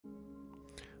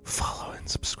follow and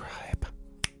subscribe.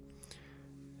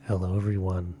 Hello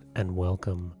everyone and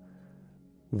welcome.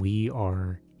 We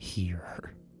are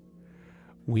here.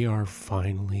 We are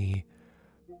finally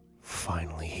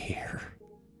here.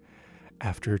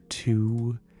 After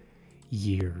 2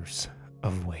 years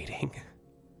of waiting,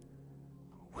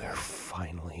 we're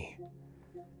finally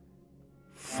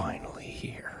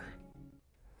here.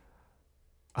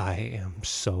 I am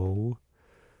so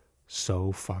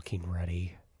fucking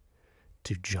ready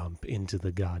to jump into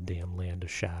the goddamn land of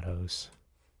shadows.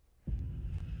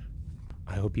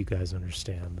 I hope you guys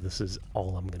understand this is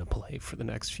all I'm gonna play for the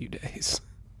next few days.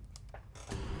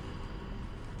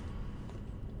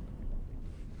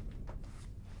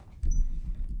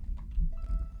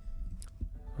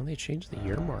 Well, they changed the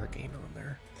year marking on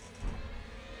there.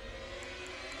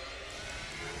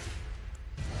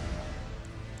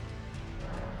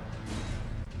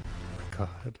 Oh my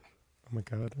god. Oh my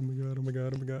god, oh my god, oh my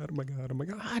god, oh my god, oh my god, oh my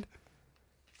god!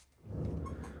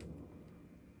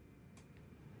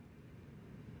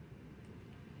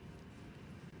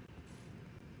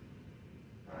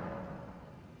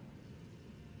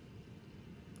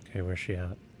 Okay, where's she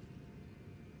at?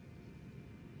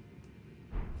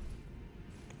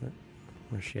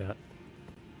 Where's she at?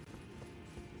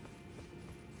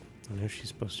 I know she's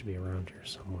supposed to be around here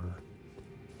somewhere.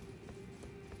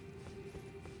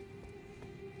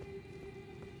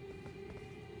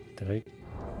 Did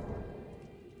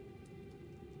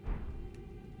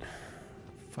I?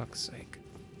 Fuck's sake.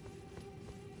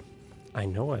 I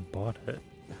know I bought it.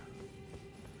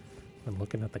 I'm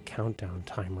looking at the countdown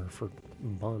timer for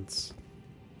months.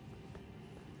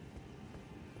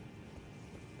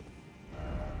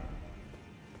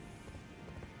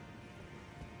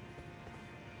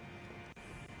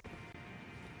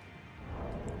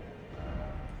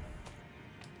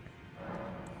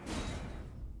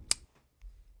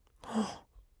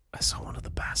 I saw one of the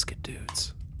basket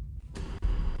dudes.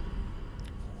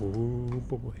 Oh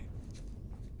boy.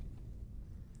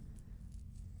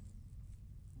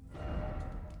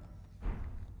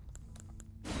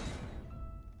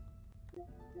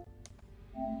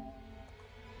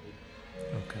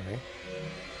 Okay.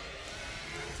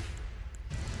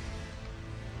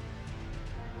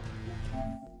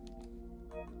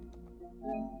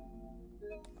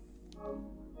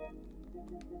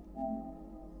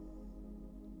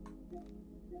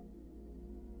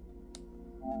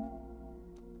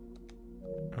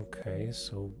 Okay,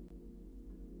 so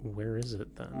where is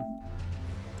it then?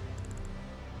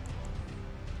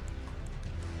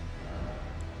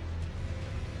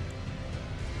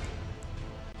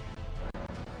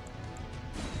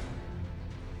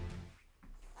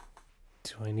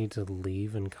 Do I need to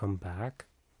leave and come back?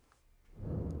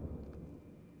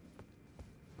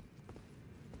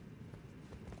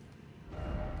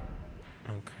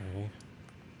 Okay.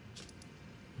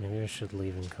 Maybe I should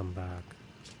leave and come back.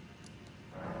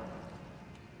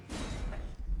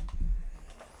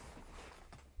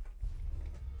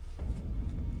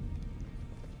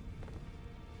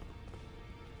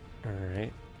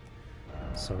 Alright.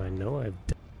 So I know I've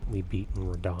definitely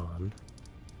beaten Radon.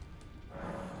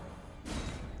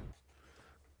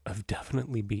 I've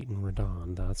definitely beaten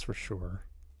Radon, that's for sure.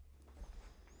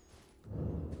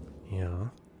 Yeah.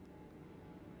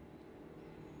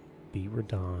 Beat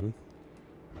Radon.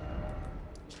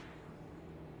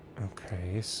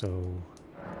 Okay, so...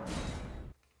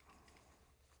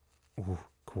 Ooh,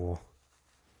 cool.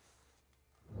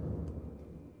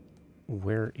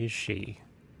 Where is she?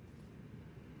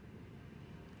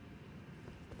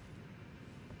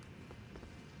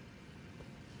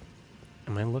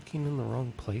 Am I looking in the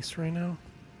wrong place right now?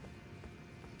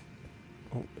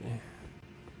 Oh, eh.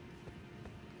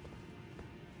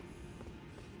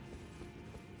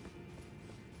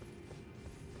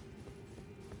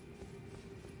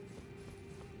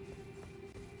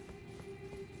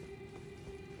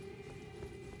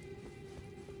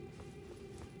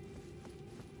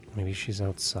 Maybe she's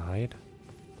outside?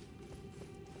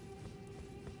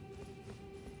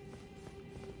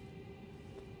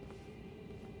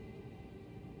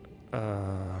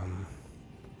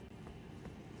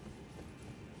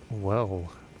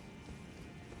 Well,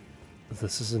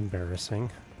 this is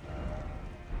embarrassing.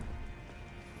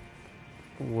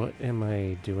 What am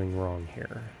I doing wrong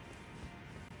here?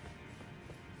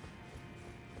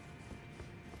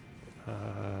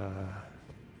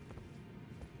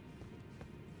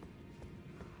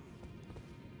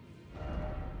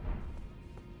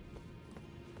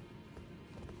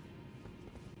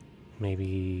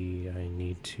 Maybe I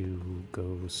need to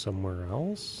go somewhere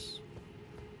else?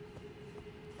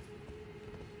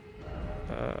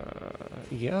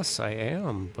 Yes, I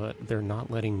am, but they're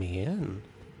not letting me in.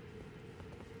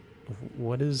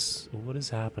 What is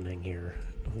happening here?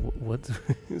 What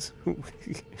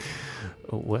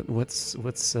what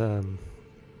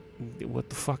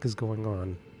the fuck is going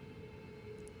on?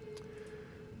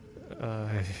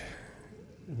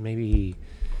 Maybe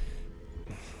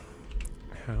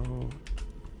how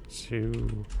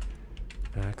to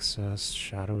access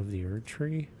Shadow of the Erd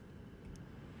Tree?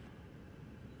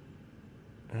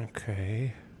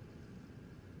 Okay.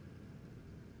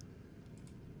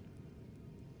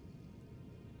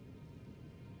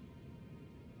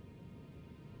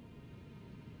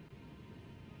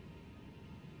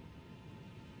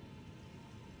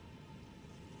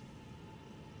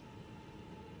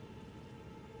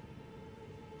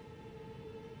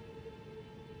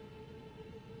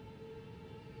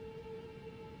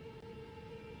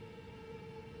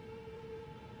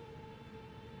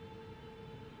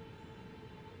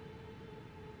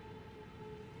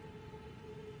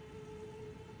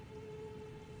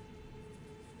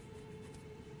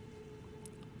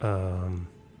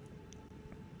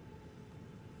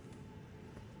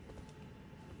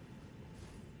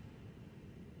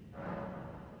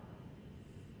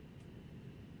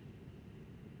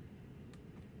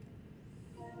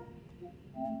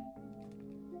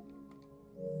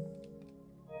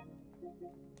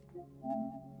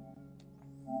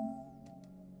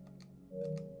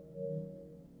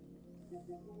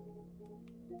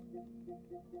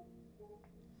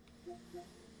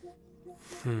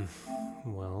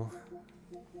 Well,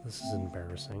 this is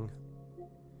embarrassing.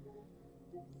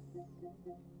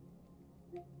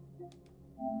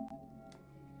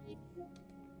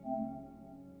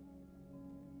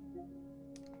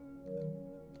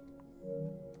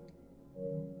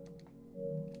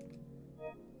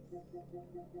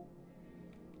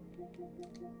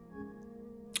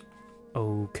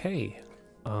 Okay.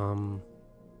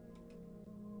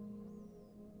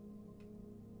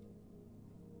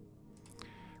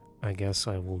 I guess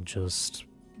I will just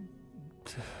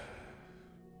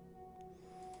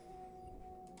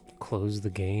close the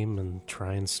game and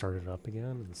try and start it up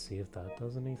again and see if that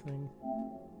does anything.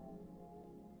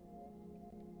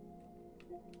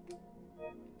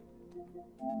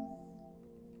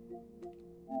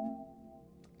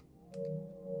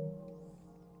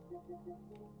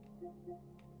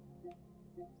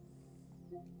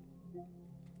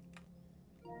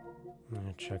 I'm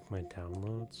gonna check my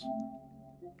downloads.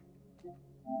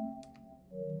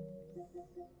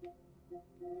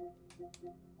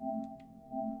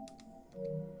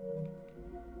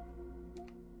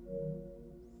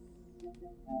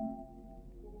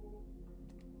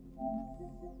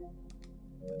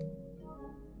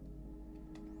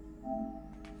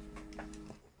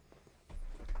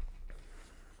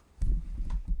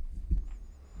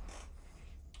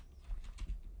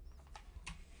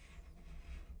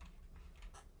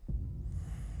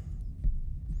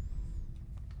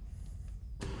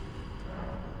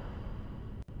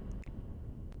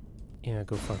 Yeah,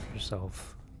 go fuck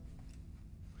yourself.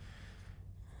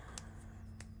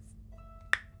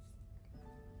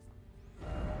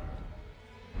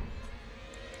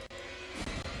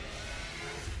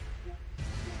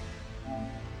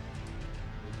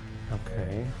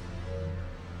 Okay.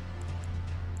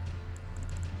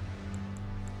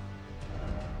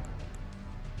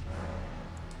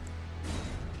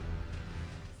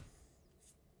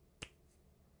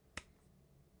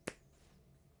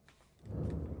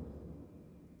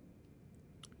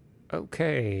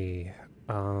 Okay.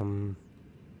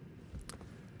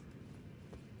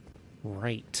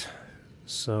 Right.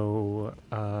 So,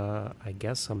 I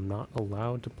guess I'm not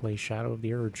allowed to play Shadow of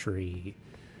the Erd Tree.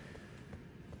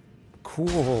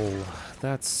 Cool.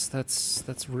 That's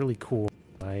really cool.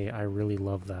 I really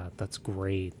love that. That's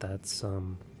great. That's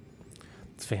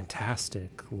it's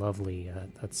fantastic. Lovely.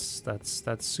 That's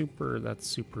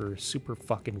super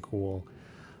fucking cool.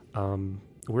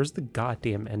 Where's the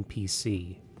goddamn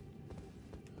NPC?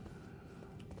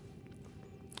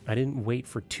 I didn't wait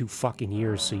for 2 fucking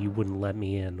years so you wouldn't let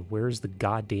me in. Where's the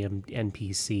goddamn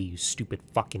NPC, you stupid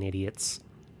fucking idiots?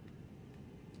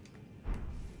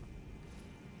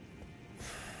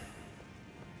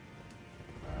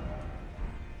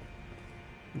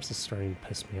 This is starting to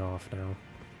piss me off now.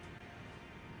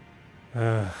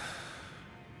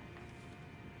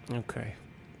 Okay.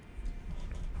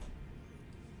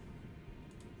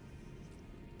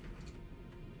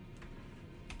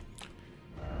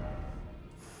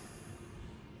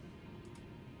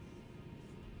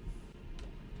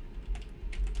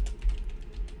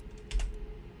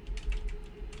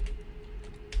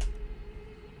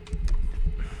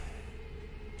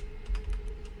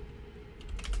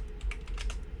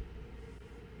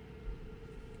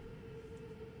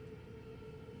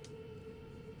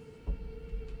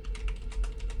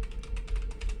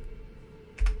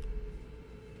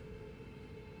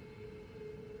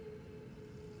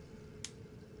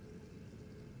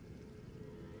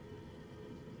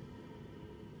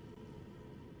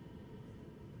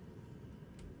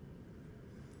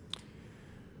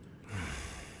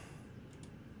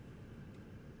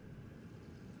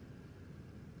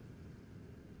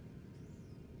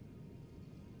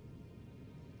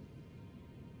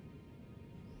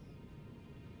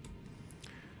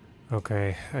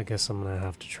 Okay, I guess I'm gonna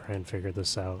have to try and figure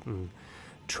this out and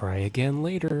try again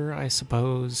later, I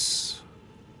suppose.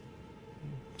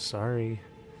 Sorry.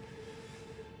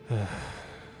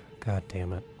 God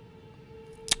damn it.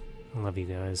 I love you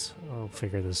guys. I'll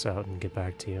figure this out and get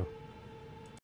back to you.